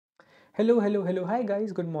Hello. Hi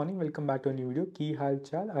guys, good morning. Welcome back to a new video. Ki hal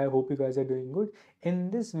chal? I hope you guys are doing good.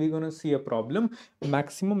 In this, we're gonna see a problem: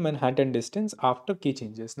 maximum Manhattan distance after key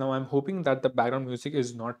changes. Now, I'm hoping that the background music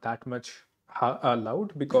is not that much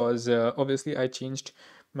loud because obviously I changed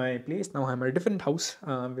my place. Now I'm at a different house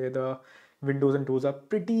where the windows and doors are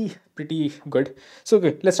pretty good. So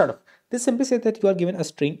okay, let's start off. This simply says that you are given a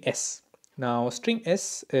string S. Now, string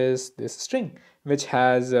S is this string which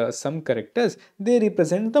has some characters. They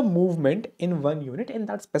represent the movement in one unit in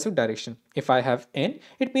that specific direction. If I have n,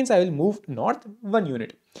 it means I will move north one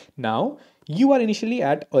unit. Now, you are initially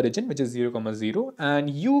at origin, which is 0, 0, and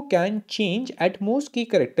you can change at most key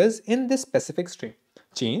characters in this specific string.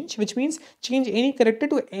 Change, which means change any character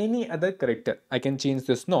to any other character. I can change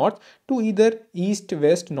this north to either east,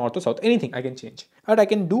 west, north, or south. Anything I can change. And I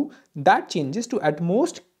can do that changes to at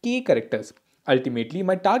most key characters. Ultimately,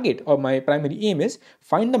 my target or my primary aim is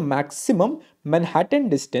find the maximum Manhattan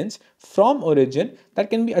distance from origin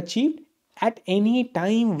that can be achieved at any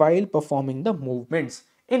time while performing the movements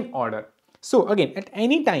in order. So again, at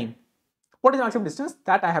any time, what is the maximum distance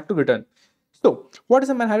that I have to return? So, what is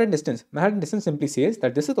the Manhattan distance? Manhattan distance simply says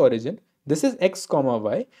that this is origin, this is x comma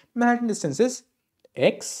y. Manhattan distance is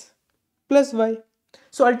x plus y.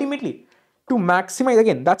 So ultimately, to maximize,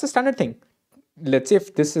 again, that's a standard thing. Let's say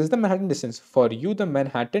if this is the Manhattan distance, for you the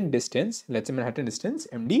Manhattan distance, let's say Manhattan distance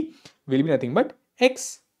MD will be nothing but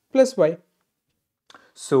x plus y.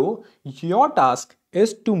 So your task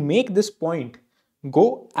is to make this point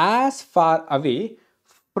go as far away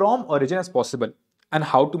from origin as possible. And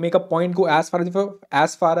how to make a point go as far away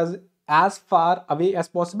as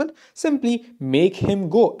possible? Simply make him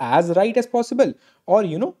go as right as possible, or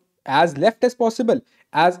as left as possible,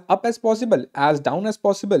 as up as possible, as down as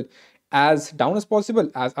possible, as down as possible,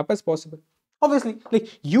 as up as possible. Obviously, like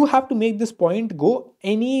you have to make this point go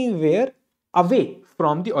anywhere away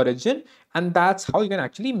from the origin, and that's how you can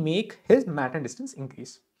actually make his Manhattan distance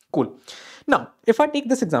increase. Cool. Now, if I take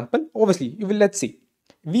this example, obviously, you will let's see.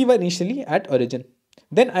 We were initially at origin.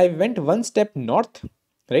 Then I went one step north,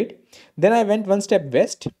 right? Then I went one step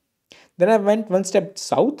west. Then I went one step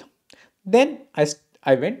south. Then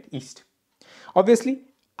I went east. Obviously,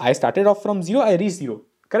 I started off from 0, I reached 0.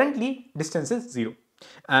 Currently, distance is 0.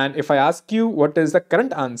 And if I ask you what is the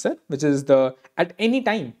current answer, which is the at any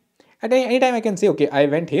time I can say, okay, I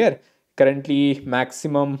went here. Currently,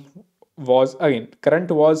 maximum was, again,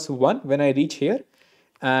 current was 1 when I reach here,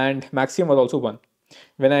 and maximum was also 1.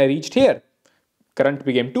 When I reached here, current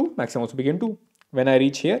became 2, maximum also became 2. When I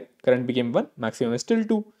reach here, current became 1, maximum is still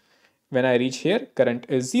 2. When I reach here, current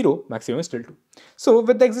is 0, maximum is still 2. So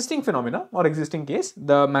with the existing phenomena or existing case,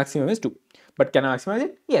 the maximum is 2. But can I maximize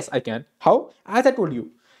it? Yes, I can. How? As I told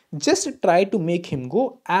you, just try to make him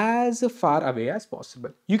go as far away as possible.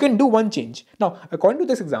 You can do one change. Now, according to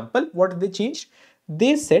this example, what they changed?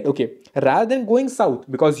 They said, okay, rather than going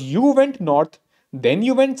south, because you went north, then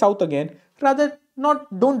you went south again, rather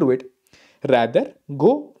not, don't do it. Rather,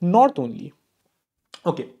 go north only.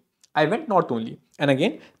 Okay, I went north only. And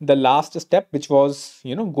again, the last step, which was,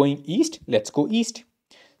 going east, let's go east.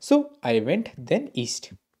 So I went then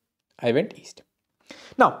east. I went east.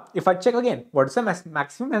 Now, if I check again, what is the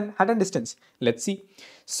maximum Manhattan distance? Let's see.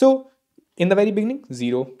 So in the very beginning,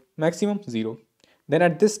 0, maximum 0. Then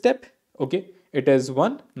at this step, okay, it is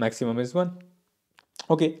 1, maximum is 1.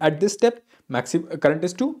 Okay, at this step, maximum current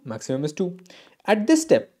is 2, maximum is 2. At this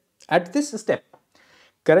step,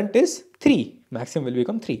 current is 3, maximum will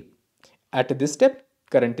become 3. At this step,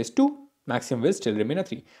 current is 2, maximum will still remain a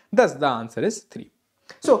 3. Thus, the answer is 3.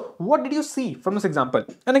 So, what did you see from this example?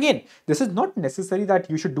 And again, this is not necessary that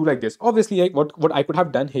you should do like this. Obviously, what I could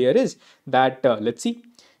have done here is that,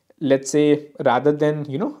 let's say rather than,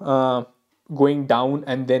 going down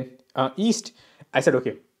and then east, I said,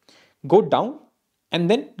 okay, go down and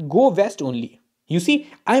then go west only. You see,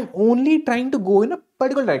 I'm only trying to go in a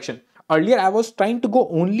particular direction. Earlier, I was trying to go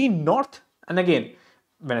only north. And again,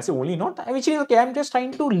 when I say only north, I'm actually, okay, I'm just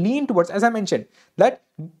trying to lean towards, as I mentioned, that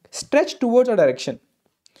stretch towards a direction.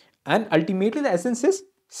 And ultimately, the essence is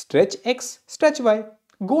stretch x, stretch y.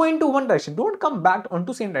 Go into one direction. Don't come back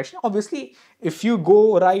onto same direction. Obviously, if you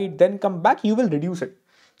go right, then come back, you will reduce it.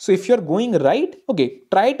 So if you're going right, okay,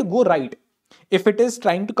 try to go right. If it is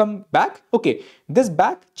trying to come back, okay, this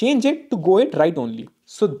back, change it to go it right only.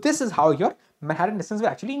 So this is how your Manhattan distance will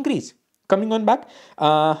actually increase. Coming on back,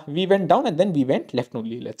 we went down and then we went left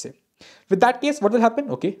only, let's say. With that case, what will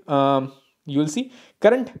happen? Okay, you will see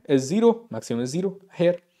current is 0, maximum is 0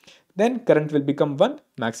 here. Then current will become 1,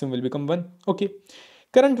 maximum will become 1. Okay,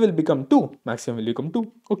 current will become 2, maximum will become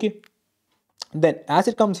 2. Okay, then as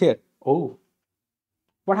it comes here, oh,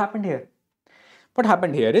 what happened here? What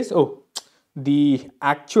happened here is, oh, the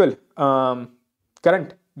actual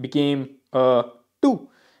current became 2,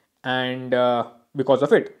 and because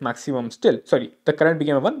of it, maximum still, sorry, the current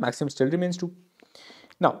became a 1, maximum still remains 2.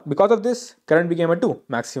 Now, because of this, current became a 2,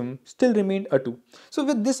 maximum still remained a 2. So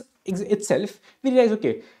with this itself, we realize,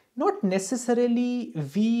 okay, not necessarily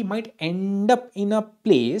we might end up in a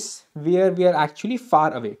place where we are actually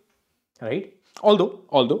far away, right?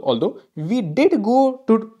 Although we did go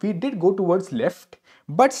towards left,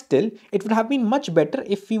 but still it would have been much better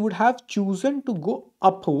if we would have chosen to go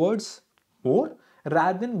upwards more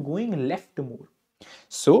rather than going left more.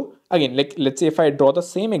 So again, like let's say if I draw the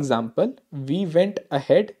same example, we went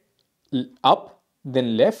ahead, up,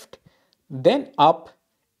 then left, then up,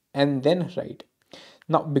 and then right.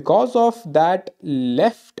 Now because of that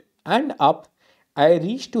left and up, I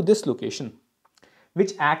reached to this location,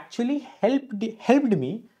 which actually helped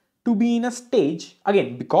me to be in a stage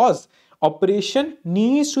again, because operation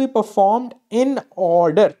needs to be performed in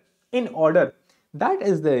order. That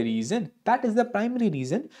is the reason, that is the primary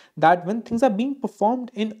reason, that when things are being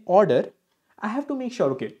performed in order, I have to make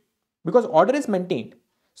sure, okay, because order is maintained,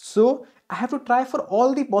 so I have to try for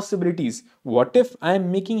all the possibilities. What if I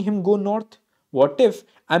am making him go north? What if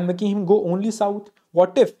I'm making him go only south?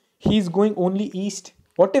 What if he's going only east?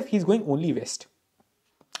 What if he's going only west?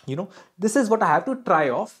 This is what I have to try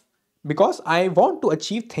off, because I want to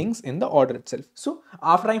achieve things in the order itself. So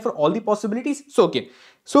after trying for all the possibilities, so okay,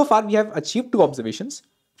 so far we have achieved two observations.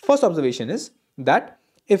 First observation is that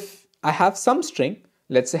if I have some string,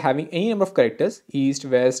 let's say having any number of characters, east,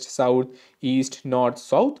 west, south, east, north,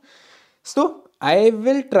 south, so I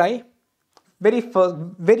will try very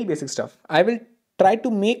basic stuff. I will try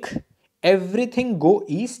to make everything go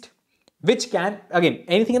east, which can, again,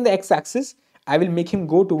 anything in the x-axis, I will make him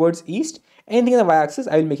go towards east. Anything in the y-axis,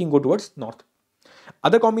 I will make him go towards north.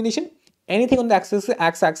 Other combination, anything on the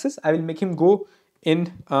x-axis, I will make him go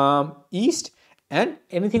in east, and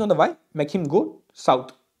anything on the y, make him go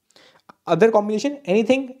south. Other combination,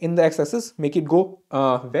 anything in the x-axis, make it go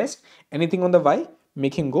west. Anything on the y,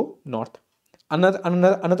 make him go north.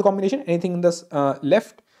 Another combination, anything in the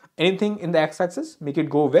left, anything in the x-axis, make it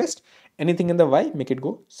go west. Anything in the y, make it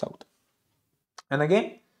go south. And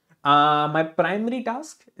again, my primary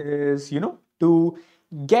task is, to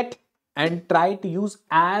get and try to use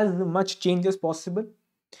as much change as possible,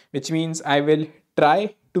 which means I will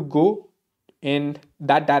try to go in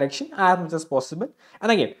that direction as much as possible.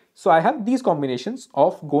 And again, so I have these combinations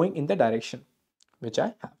of going in the direction which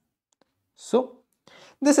I have. So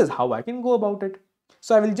this is how I can go about it.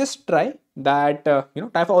 So I will just try that,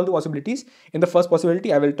 try for all the possibilities. In the first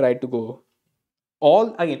possibility, I will try to go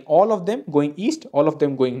all of them going east, all of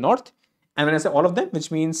them going north. And when I say all of them,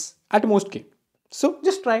 which means at most k. So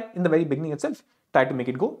just try in the very beginning itself, try to make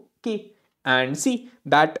it go k and see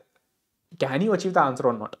that can you achieve the answer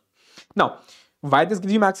or not. Now, why this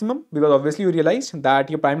gives you maximum? Because obviously you realized that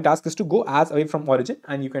your prime task is to go as away from origin,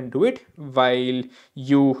 and you can do it while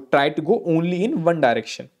you try to go only in one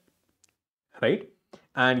direction, right?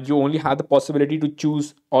 And you only have the possibility to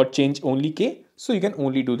choose or change only k, so you can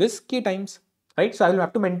only do this k times, right? So I will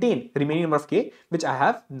have to maintain remaining number of k, which I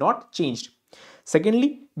have not changed.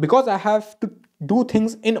 Secondly, because I have to do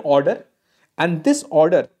things in order, and this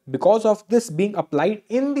order, because of this being applied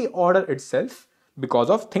in the order itself, because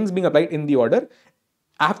of things being applied in the order,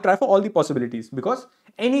 I have to try for all the possibilities, because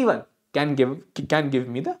anyone can give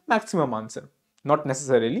me the maximum answer, not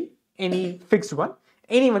necessarily any fixed one.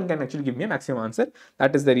 Anyone can actually give me a maximum answer.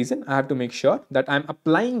 That is the reason I have to make sure that I'm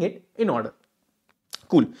applying it in order.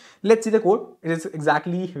 Cool. Let's see the code. It is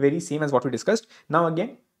exactly very same as what we discussed. Now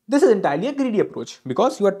again, this is entirely a greedy approach,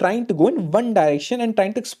 because you are trying to go in one direction and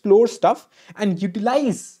trying to explore stuff and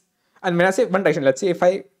utilize. And when I say one direction, let's say if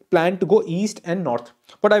I plan to go east and north,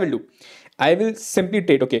 what I will do? I will simply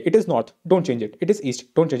take, okay, it is north, don't change it. It is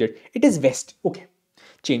east, don't change it. It is west, okay,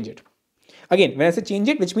 change it. Again, when I say change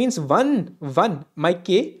it, which means one, my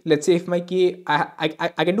k, let's say if my k,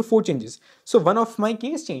 I can do 4 changes. So one of my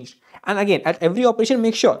k is changed. And again, at every operation,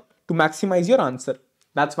 make sure to maximize your answer.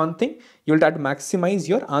 That's one thing. You will try to maximize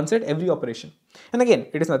your answer at every operation. And again,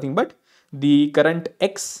 it is nothing but the current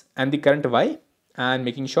x and the current y, and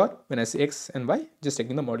making sure when I say x and y, just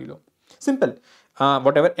taking the modulo. Simple.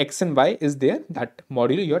 Whatever x and y is there, that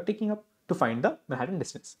modulo you are taking up to find the Manhattan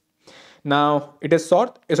distance. Now it is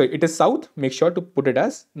south, make sure to put it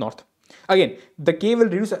as north. Again, the k will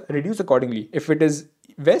reduce accordingly. If it is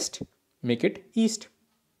west, make it east.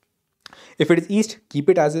 If it is east, keep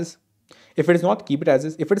it as is. If it is north, keep it as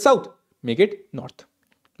is. If it is south, make it north.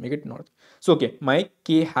 Make it north. So okay, my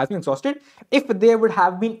k has been exhausted. If there would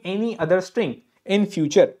have been any other string in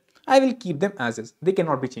future, I will keep them as is. They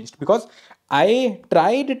cannot be changed because I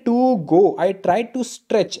tried to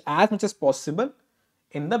stretch as much as possible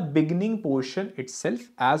in the beginning portion itself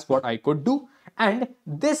as what I could do. And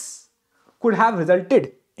this could have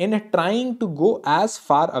resulted in trying to go as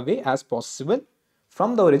far away as possible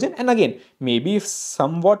from the origin. And again, maybe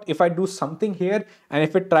if I do something here and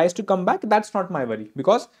if it tries to come back, that's not my worry,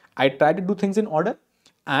 because I try to do things in order,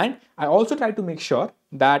 and I also try to make sure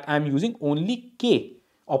that I'm using only k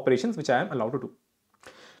operations which I am allowed to do.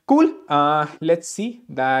 Cool. Let's see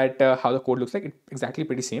that how the code looks like. It's exactly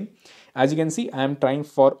pretty same. As you can see, I am trying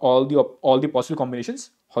for all the possible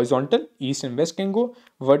combinations. Horizontal, east and west can go.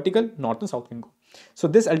 Vertical, north and south can go. So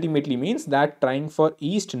this ultimately means that trying for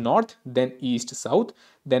east north, then east south,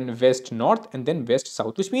 then west north, and then west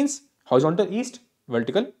south, which means horizontal east,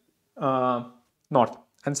 vertical north,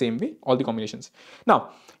 and same way all the combinations.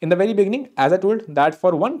 Now in the very beginning, as I told, that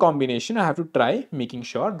for one combination I have to try making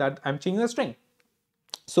sure that I'm changing the string.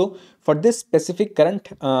 So for this specific current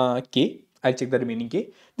k, I'll check the remaining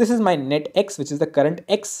k. This is my net x, which is the current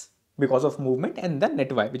x because of movement, and the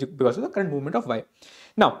net y, which is because of the current movement of y.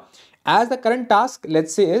 Now, as the current task,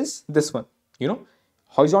 let's say, is this one.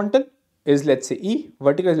 Horizontal is, let's say, e,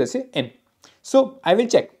 vertical is, let's say, n. So I will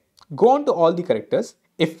check. Go on to all the characters.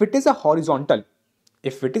 If it is a horizontal,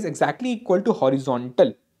 if it is exactly equal to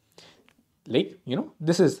horizontal, like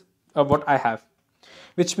this is what I have,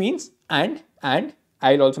 which means and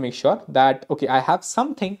I'll also make sure that okay, I have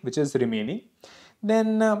something which is remaining.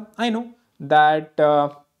 Then I know that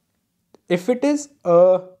if it is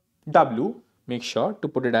a w, make sure to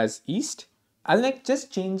put it as east. I'll like just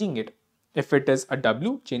changing it. If it is a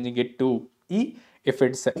w, changing it to e. If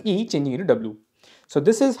it's a e, changing it to w. So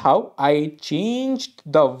this is how I changed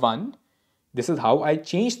the one. This is how I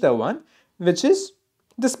changed the one which is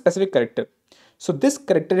this specific character. So this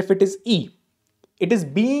character, if it is e, it is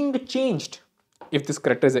being changed. If this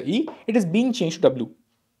character is a e, it is being changed to w.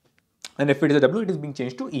 And if it is a w, it is being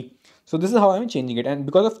changed to e. So this is how I am changing it. And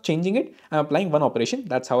because of changing it, I am applying one operation.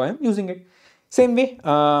 That's how I am using it. Same way,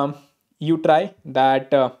 you try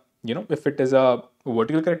that, if it is a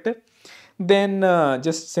vertical character, then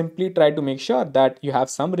just simply try to make sure that you have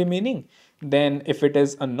some remaining. Then if it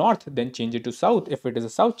is a north, then change it to south. If it is a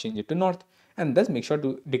south, change it to north. And thus make sure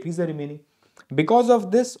to decrease the remaining. Because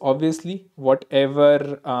of this, obviously,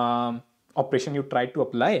 whatever operation you try to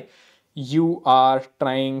apply, you are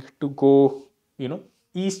trying to go,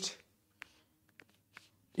 east.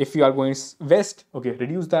 If you are going west, okay,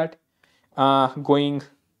 reduce that. Going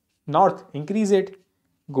north, increase it.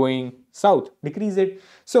 Going south, decrease it.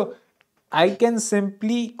 So I can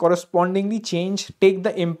simply correspondingly take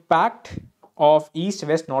the impact of east,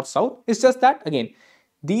 west, north, south. It's just that, again,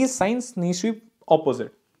 these signs needs to be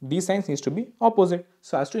opposite. These signs needs to be opposite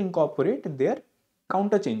so as to incorporate their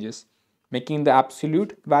counter changes, making the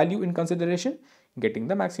absolute value in consideration, getting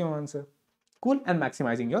the maximum answer. Cool. And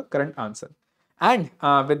maximizing your current answer. And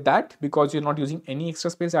with that, because you're not using any extra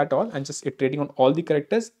space at all and just iterating on all the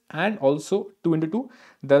characters, and also 2 into 2,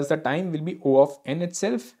 thus the time will be O of n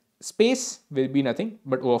itself. Space will be nothing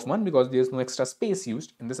but O of 1 because there's no extra space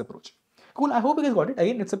used in this approach. Cool. I hope you guys got it.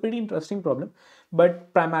 Again, it's a pretty interesting problem,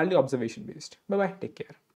 but primarily observation based. Bye bye. Take care.